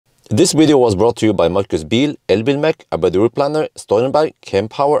This video was brought to you by Markus Bil, Elbilmek, ABRP, Stormberg,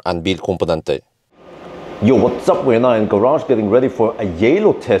 Kempower and Bilkomponenter. Yo, what's up? We're now in garage getting ready for a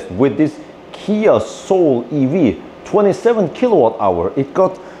Geilo test with this Kia Soul EV, 27 kWh. It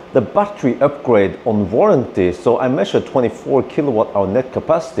got the battery upgrade on warranty, so I measured 24 kWh net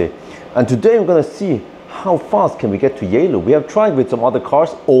capacity. And today I'm gonna see how fast can we get to Geilo. We have tried with some other cars,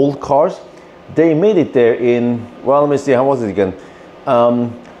 old cars. They made it there in, well, let me see, how was it again?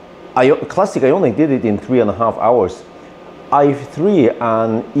 Classic Ioniq did it in 3.5 hours. i3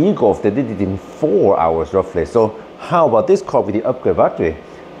 and e-Golf, they did it in 4 hours roughly. So how about this car with the upgrade battery?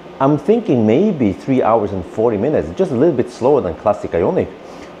 I'm thinking maybe 3 hours and 40 minutes, just a little bit slower than classic Ioniq.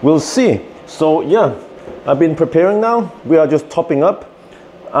 We'll see. So yeah, I've been preparing now. We are just topping up,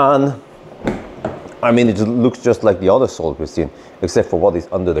 and I mean, it looks just like the other Soul we've seen, except for what is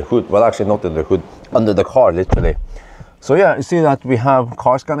under the hood. Well, actually not under the hood, under the car literally. So yeah, you see that we have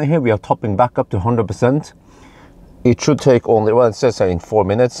car scanner here. We are topping back up to 100%. It should take only, well, it says in 4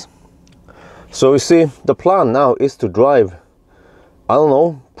 minutes. So you see, the plan now is to drive, I don't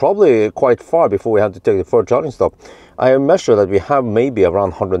know, probably quite far before we have to take the first charging stop. I measure that we have maybe around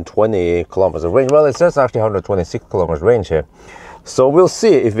 120 kilometers of range. Well, it says actually 126 kilometers range here. So we'll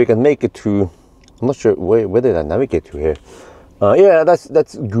see if we can make it to, I'm not sure where did I navigate to here. Yeah,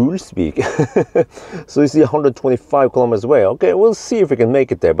 that's Gul speak. So you see 125 kilometers away. Okay, we'll see if we can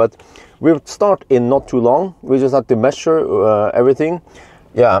make it there, but we'll start in not too long. We just have to measure everything.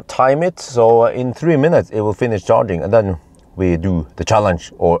 Yeah, time it. So in 3 minutes it will finish charging, and then we do the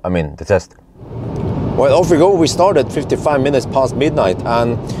challenge, or I mean the test. Well, off we go. We started 55 minutes past midnight,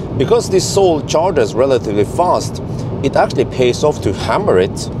 and because this Soul charges relatively fast, it actually pays off to hammer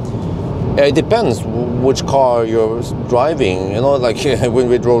it. It depends which car you're driving. You know, like when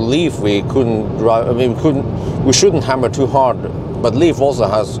we drove Leaf, we couldn't drive. I mean, we shouldn't hammer too hard. But Leaf also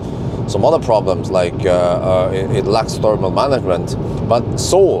has some other problems, like it lacks thermal management. But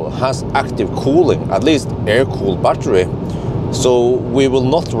Soul has active cooling, at least air-cooled battery. So we will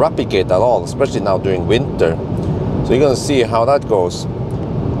not replicate at all, especially now during winter. So you're gonna see how that goes.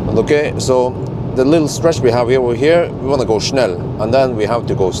 Okay, so the little stretch we have over here, we want to go schnell, and then we have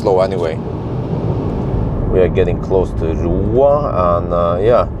to go slow anyway. We are getting close to Roa, and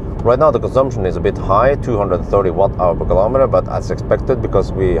yeah, right now the consumption is a bit high, 230 watt-hour per kilometer, but as expected,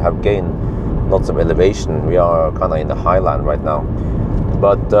 because we have gained lots of elevation, we are kind of in the highland right now.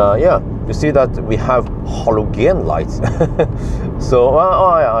 But yeah, you see that we have halogen lights. So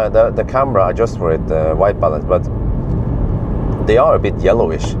the camera adjusts for it, white balance, but they are a bit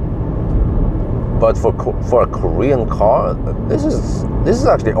yellowish. But for a Korean car, this is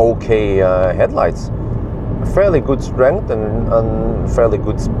actually okay headlights. Fairly good strength and fairly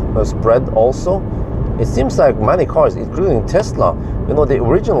good spread also. It seems like many cars, including Tesla, you know, the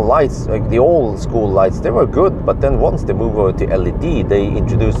original lights, like the old school lights, they were good, but then once they moved over to LED, they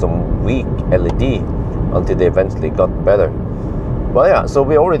introduced some weak LED until they eventually got better. Well, yeah, so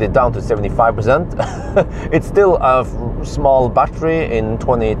we're already down to 75%. It's still a small battery in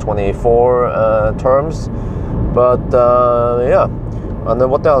 2024 terms, but yeah. And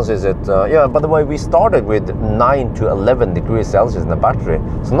then what else is it? Yeah, by the way, we started with 9 to 11 degrees Celsius in the battery.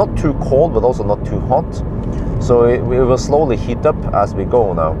 So not too cold, but also not too hot. So it will slowly heat up as we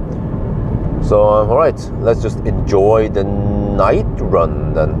go now. So, all right, let's just enjoy the night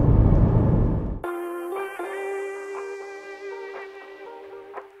run then.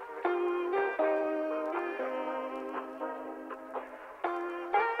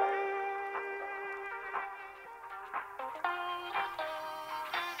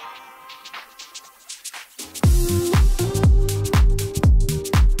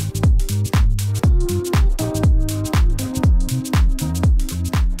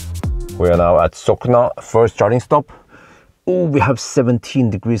 We are now at Sokna, first charging stop. Oh, we have 17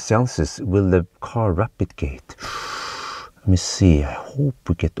 degrees Celsius. Will the car rapid gate? Let me see. I hope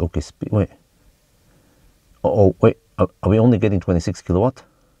we get okay speed. Wait. Oh, wait. Are we only getting 26 kilowatt?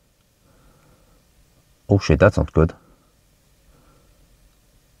 Oh shit, that's not good.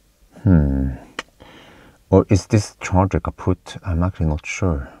 Or is this charger kaput? I'm actually not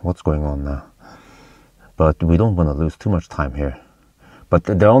sure what's going on now. But we don't want to lose too much time here. But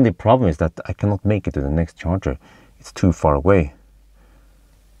the only problem is that I cannot make it to the next charger. It's too far away.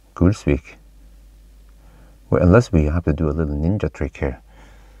 Gulsvik. Well, unless we have to do a little ninja trick here.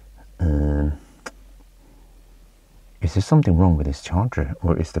 Is there something wrong with this charger?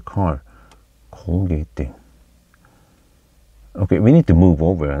 Or is the car colgating? Okay, we need to move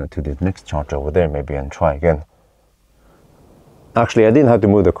over to the next charger over there maybe and try again. Actually, I didn't have to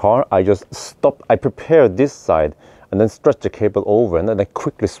move the car. I just stopped. I prepared this side and then stretch the cable over, and then I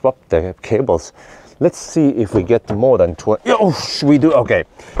quickly swap the cables. Let's see if we get more than 20. Oh, we do. Okay,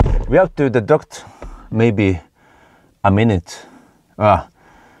 we have to deduct maybe a minute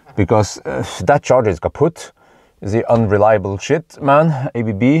because that charger is kaput. Is the unreliable shit, man.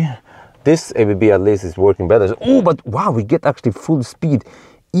 ABB. This ABB at least is working better. So, oh, but wow, we get actually full speed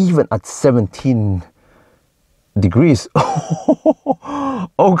even at 17 degrees.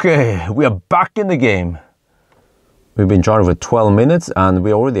 Okay, we are back in the game. We've been charged for 12 minutes and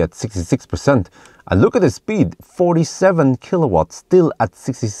we're already at 66%. And look at the speed, 47 kilowatts, still at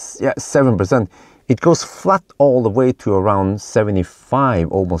 67%. It goes flat all the way to around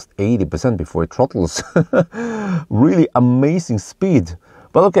 75, almost 80% before it throttles. Really amazing speed.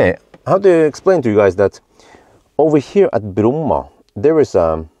 But okay, how to explain to you guys that over here at Bromma, there is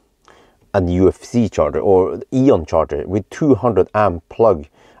a UFC charger or Ion charger with 200 amp plug.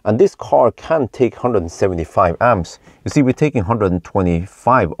 And this car can take 175 amps. You see, we're taking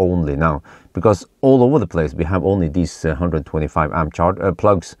 125 only now because all over the place we have only these 125 amp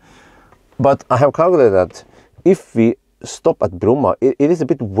plugs. But I have calculated that if we stop at Bromma, it is a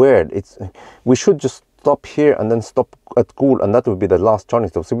bit weird. We should just stop here and then stop at Gol, and that would be the last charging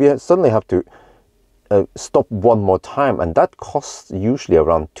stop. So we suddenly have to stop one more time, and that costs usually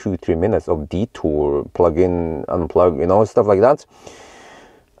around 2-3 minutes of detour, plug in, unplug, you know, stuff like that.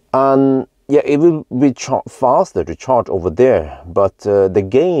 And yeah, it will be faster to charge over there, but the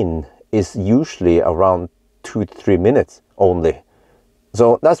gain is usually around 2-3 minutes only.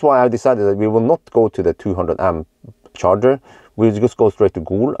 So that's why I decided that we will not go to the 200 amp charger. We'll just go straight to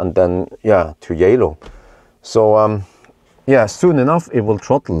Gol and then, yeah, to Geilo. So, yeah, soon enough it will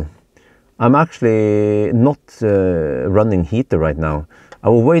throttle. I'm actually not running heater right now. I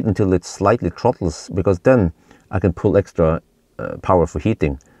will wait until it slightly throttles because then I can pull extra power for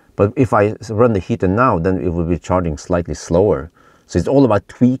heating. But if I run the heater now, then it will be charging slightly slower. So it's all about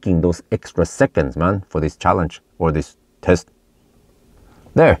tweaking those extra seconds, man, for this challenge or this test.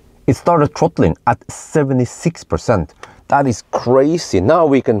 There, it started throttling at 76%. That is crazy. Now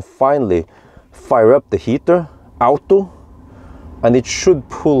we can finally fire up the heater, auto, and it should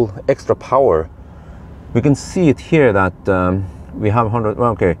pull extra power. We can see it here that we have 100,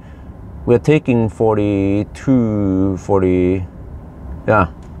 well, okay, we're taking 40, yeah,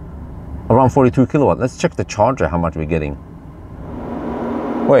 around 42 kilowatt. Let's check the charger, how much we're getting.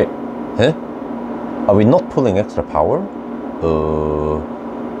 Wait, huh? Are we not pulling extra power?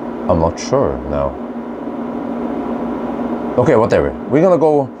 I'm not sure now. Okay, whatever. We're gonna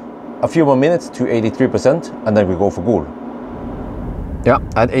go a few more minutes to 83% and then we go for Gol. Yeah,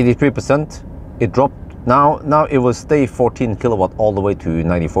 at 83%, it dropped. Now it will stay 14 kilowatt all the way to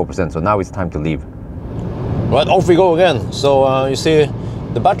 94%. So now it's time to leave. Right, off we go again. So you see,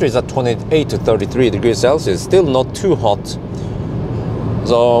 the battery is at 28 to 33 degrees Celsius, still not too hot.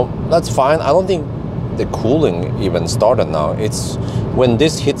 So that's fine. I don't think the cooling even started now. It's when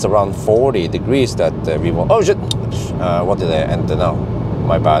this hits around 40 degrees that we want. Oh shit! What did I enter now?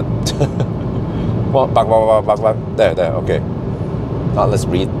 My bad. Well, back. There. Okay. Let's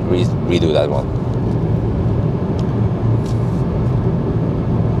redo that one.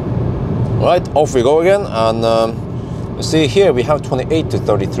 Right, off we go again, and you see here we have 28 to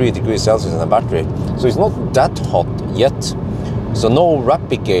 33 degrees Celsius in the battery, so it's not that hot yet. So no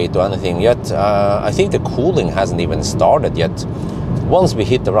rapid gate or anything yet. I think the cooling hasn't even started yet. Once we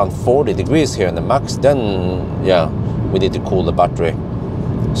hit around 40 degrees here in the max, then yeah, we need to cool the battery.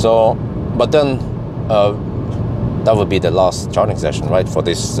 So, but then that would be the last charging session, right? For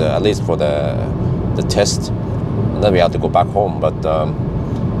this, at least for the test. And then we have to go back home. But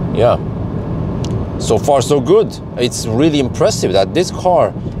yeah, so far so good. It's really impressive that this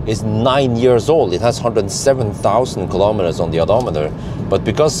car is 9 years old. It has 107,000 kilometers on the odometer. But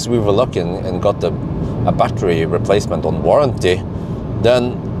because we were lucky and got a battery replacement on warranty,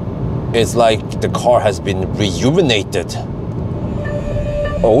 then it's like the car has been rejuvenated.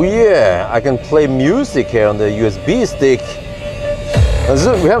 Oh yeah, I can play music here on the USB stick. And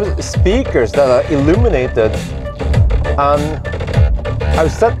so we have speakers that are illuminated, and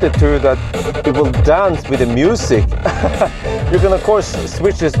I've set it to that it will dance with the music. You can of course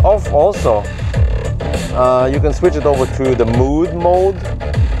switch this off also. You can switch it over to the mood mode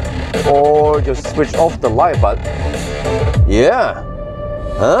or just switch off the light, but yeah,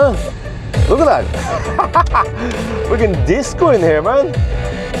 huh? Look at that. We can disco in here, man.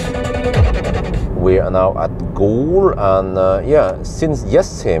 We are now at Gol, and yeah, since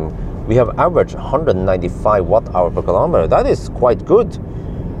Jessheim we have averaged 195 watt-hour per kilometer. That is quite good.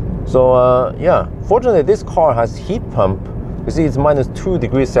 So yeah, fortunately this car has heat pump. You see it's -2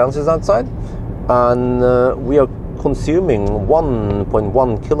 degrees Celsius outside, and we are consuming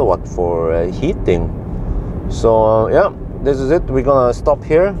 1.1 kilowatt for heating. So yeah, this is it. We're gonna stop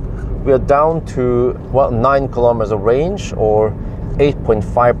here. We are down to, well, 9 kilometers of range, or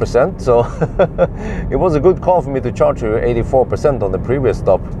 8.5%. So it was a good call for me to charge you 84% on the previous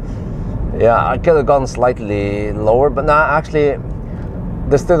stop. Yeah, I could have gone slightly lower, but nah, actually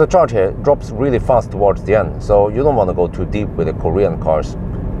the state of charge here drops really fast towards the end, so you don't want to go too deep with the Korean cars.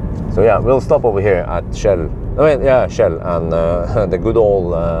 So yeah, we'll stop over here at Shell. I mean, yeah, Shell and the good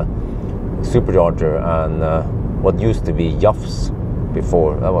old supercharger and what used to be Jafs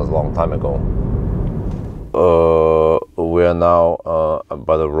before. That was a long time ago. We are now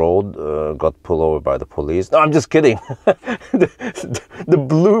by the road, got pulled over by the police. No, I'm just kidding. the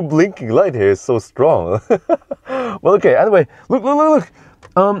blue blinking light here is so strong. Well, okay, anyway, look.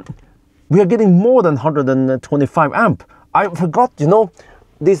 We are getting more than 125 amp. I forgot, you know,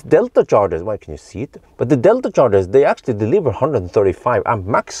 these Delta chargers, why can you see it? But the Delta chargers, they actually deliver 135 amp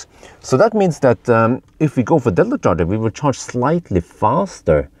max. So that means that if we go for Delta charger, we will charge slightly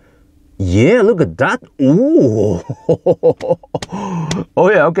faster. Yeah, look at that. Ooh. Oh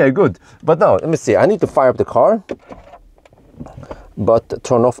yeah, okay, good. But now, let me see. I need to fire up the car, but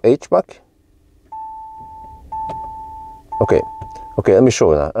turn off HVAC. Okay, let me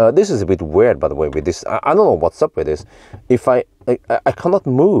show you now. This is a bit weird, by the way, with this. I don't know what's up with this. If I cannot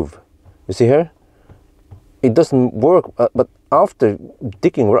move. You see here? It doesn't work, but after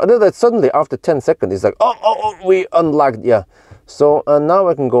digging, suddenly after 10 seconds, it's like, oh, we unlocked, yeah. So now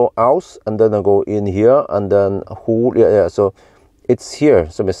I can go out, and then I go in here, and then hold, yeah. So it's here.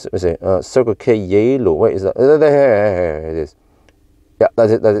 So let me see, Circle K Geilo. Wait, is that? Here it is. Yeah,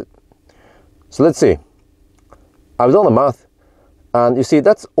 that's it. So let's see. I've done the math, and you see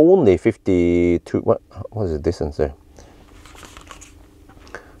that's only 52. What is the distance there?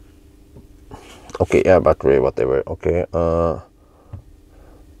 Okay, yeah, battery, whatever. Okay,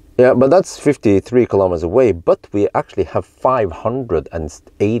 yeah, but that's 53 kilometers away. But we actually have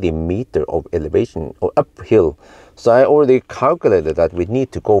 580 meters of elevation or uphill. So I already calculated that we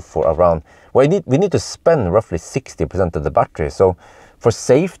need to go for around. Well, we need to spend roughly 60% of the battery. So for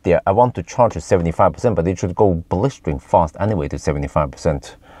safety, I want to charge at 75%, but it should go blistering fast anyway to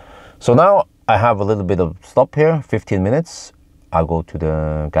 75%. So now I have a little bit of stop here, 15 minutes. I'll go to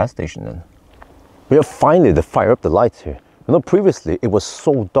the gas station then. We have finally to fire up the lights here. You know, previously it was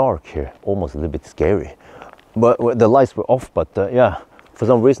so dark here, almost a little bit scary. But the lights were off, but yeah, for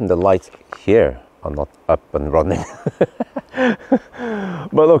some reason the lights here are not up and running.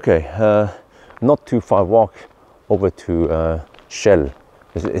 But okay, not too far walk over to Shell.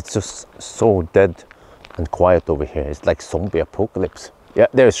 It's just so dead and quiet over here. It's like zombie apocalypse. Yeah,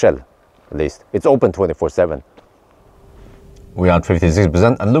 there's Shell, at least. It's open 24/7. We are at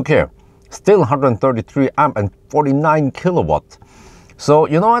 56%, and look here. Still 133 amp and 49 kilowatt. So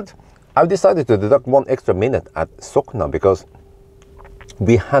you know what? I've decided to deduct 1 extra minute at Sokna because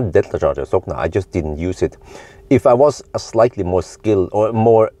we had Delta charger at Sokna. I just didn't use it. If I was a slightly more skilled or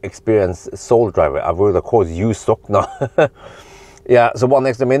more experienced soul driver, I would of course use Sokna. Yeah, so 1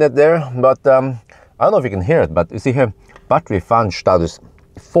 extra minute there. But I don't know if you can hear it, but you see here, battery fan status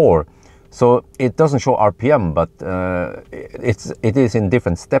 4. So it doesn't show RPM, but it is in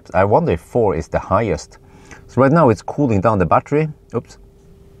different steps. I wonder if 4 is the highest. So right now it's cooling down the battery. Oops.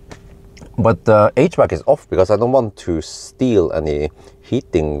 But HVAC is off because I don't want to steal any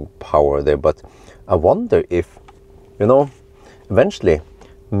heating power there. But I wonder if, you know, eventually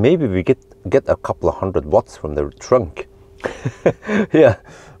maybe we get a couple of 100 watts from the trunk. Yeah,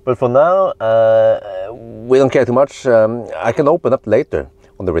 but for now we don't care too much. I can open up later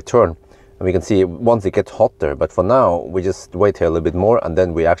on the return. And we can see once it gets hotter, but for now we just wait here a little bit more and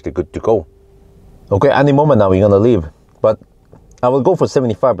then we're actually good to go. Okay, any moment now we're gonna leave, but I will go for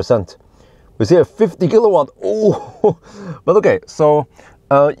 75%. We see a 50 kilowatt. Oh, but okay, so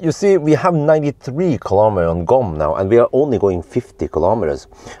you see we have 93 kilometers on GOM now, and we are only going 50 kilometers.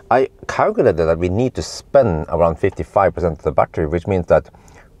 I calculated that we need to spend around 55% of the battery, which means that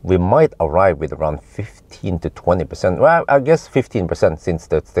we might arrive with around 15 to 20%. Well, I guess 15% since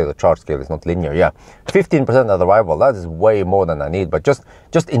the state of charge scale is not linear. Yeah, 15% at arrival. That is way more than I need. But just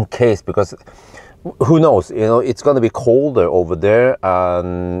in case, because who knows? You know, it's going to be colder over there,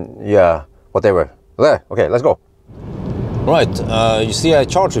 and yeah, whatever. There. Okay, let's go. Right. You see, I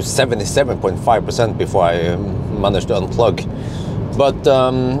charged with 77.5% before I managed to unplug. But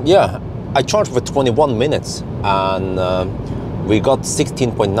yeah, I charged for 21 minutes and. We got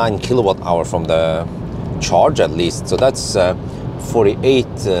 16.9 kilowatt hour from the charge at least, so that's 48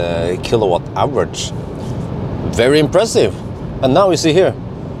 kilowatt average. Very impressive. And now you see here,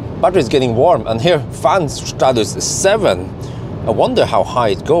 battery is getting warm, and here fan status is 7. I wonder how high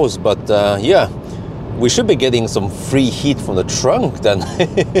it goes, but yeah, we should be getting some free heat from the trunk then.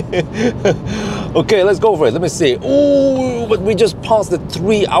 Okay, let's go for it. Let me see. Oh, but we just passed the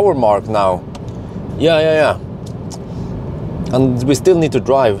 3-hour mark now. Yeah. And we still need to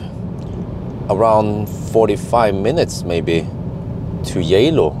drive around 45 minutes maybe to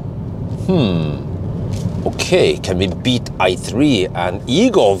Geilo. Okay, can we beat i3 and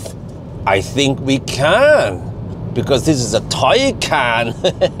e-Golf? I think we can, because this is a Taycan.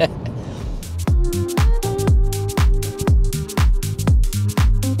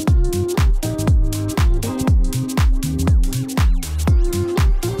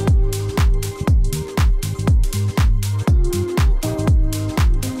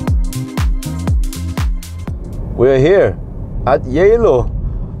 We're here at Geilo,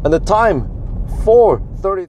 and the time 4